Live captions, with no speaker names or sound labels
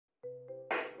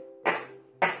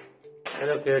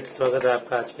Hello kids, स्वागत है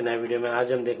आपका आज के नए वीडियो में।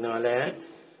 आज हम देखने वाले हैं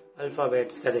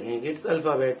अल्फाबेट्स। क्या देखेंगे kids?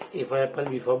 Alphabets. A for Apple,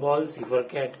 B for ball, C for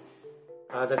cat,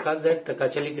 आ तक का जेड तक का।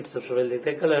 चलिए किड्स, सबसे पहले देखते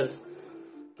हैं कलर्स।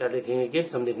 क्या देखेंगे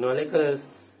किड्स? हम देखने वाले कलर्स।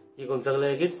 ये कौन सा कलर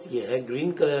है किड्स? ये है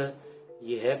ग्रीन कलर,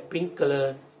 ये है पिंक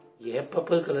कलर, ये है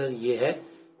पर्पल कलर, ये है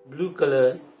ब्लू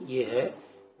कलर, ये है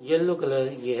येलो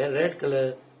कलर, ये है रेड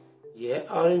कलर, ये है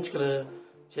ऑरेंज कलर।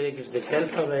 चलिए किड्स, देखते हैं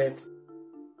alphabets.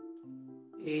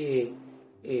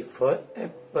 A for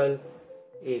apple,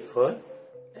 A for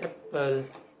apple.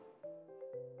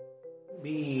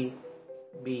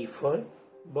 B for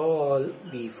ball,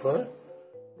 B for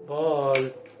ball.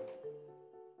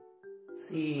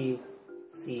 C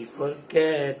for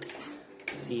cat,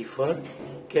 C for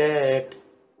cat.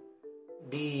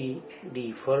 D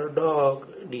for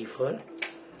dog, D for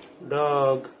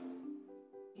dog.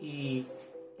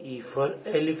 E for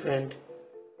elephant,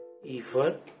 E for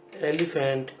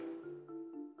elephant.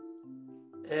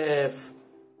 F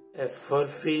for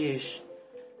fish,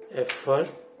 F for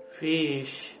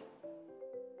fish.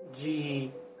 G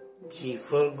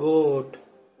for goat,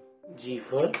 G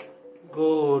for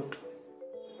goat.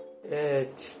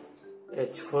 H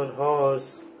for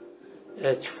horse,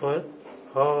 H for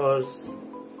horse.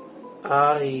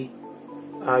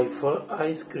 I for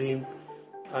ice cream,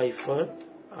 I for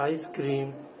ice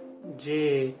cream.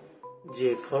 J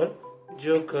for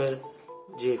joker,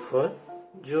 J for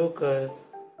joker.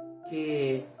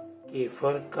 K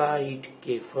for kite,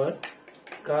 K for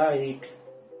kite.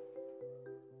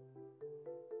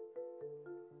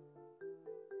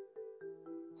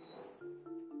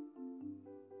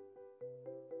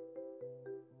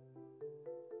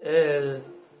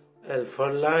 L for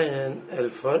lion, L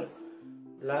for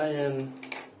lion.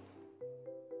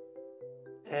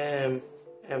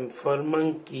 M for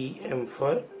monkey, M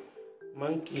for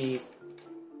monkey.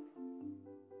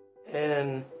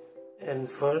 N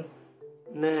for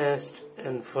nest,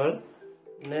 N for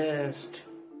nest.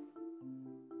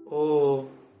 O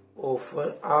for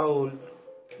owl,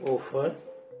 O for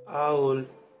owl.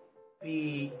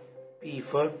 P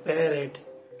for parrot,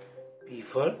 P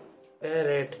for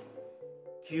parrot.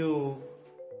 Q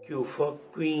for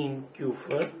queen, Q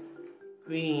for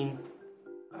queen.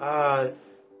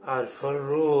 R for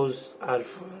rose, R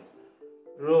for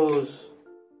rose.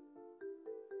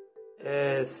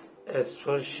 S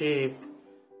for sheep,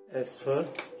 S for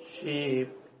sheep.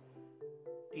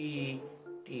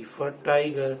 T for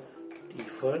tiger, T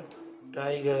for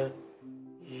tiger.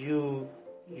 U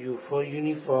for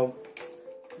uniform,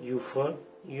 U for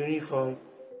uniform.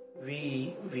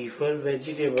 V for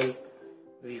vegetable,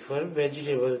 V for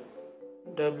vegetable.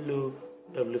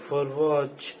 W for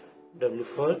watch, W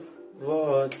for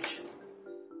watch.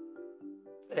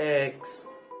 X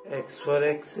for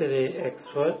X-ray, X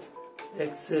for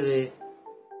X-ray.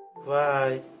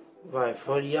 Y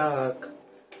for yak,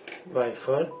 Y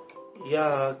for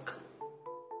yak.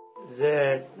 Z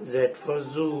for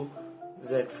zoo,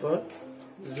 Z for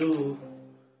zoo.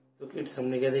 तो kids,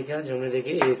 हमने क्या देखा? आज हमने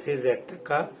देखे A से Z तक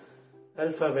का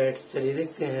अल्फाबेट्स। चलिए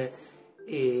देखते हैं।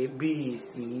 A B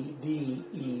C D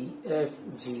E F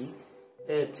G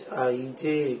H I J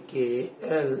K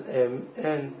L M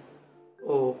N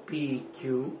O P Q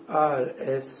R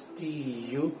S T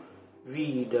U V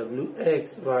W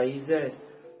X Y Z।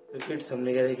 तो किड्स,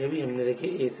 हमने क्या देखे? अभी हमने देखे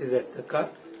A से Z तक का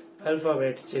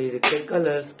अल्फाबेट्स। चलिए देखते हैं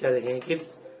कलर्स। क्या देखेंगे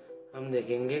किड्स? हम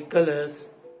देखेंगे कलर्स।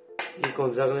 ये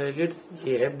कौन सा कलर है किड्स?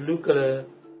 ये है ब्लू कलर।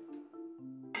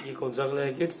 ये कौन सा कलर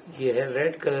है किड्स? ये है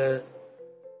रेड कलर।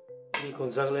 ये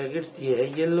कौन सा कलर है किड्स? ये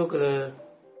है येलो कलर।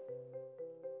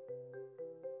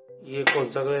 ये कौन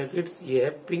सा कलर है किड्स? ये है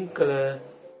पिंक कलर।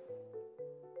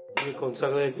 ये कौन सा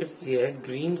कलर है किड्स? ये है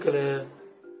ग्रीन कलर।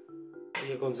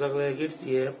 ये कौन सा कलर है किड्स?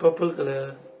 ये है पर्पल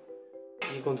कलर।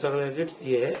 ये कौन सा कलर है किड्स?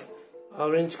 ये है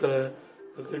ऑरेंज कलर।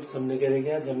 तो किड्स, हमने क्या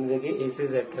देखा? आज हमने देखे A से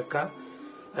Z तक का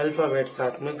अल्फाबेट,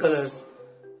 साथ में कलर्स।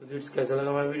 तो किड्स, कैसा लगा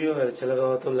हमारा वीडियो? अगर अच्छा लगा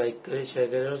हो तो लाइक करें, शेयर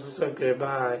करें और सब्सक्राइब करें।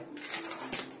 बाय।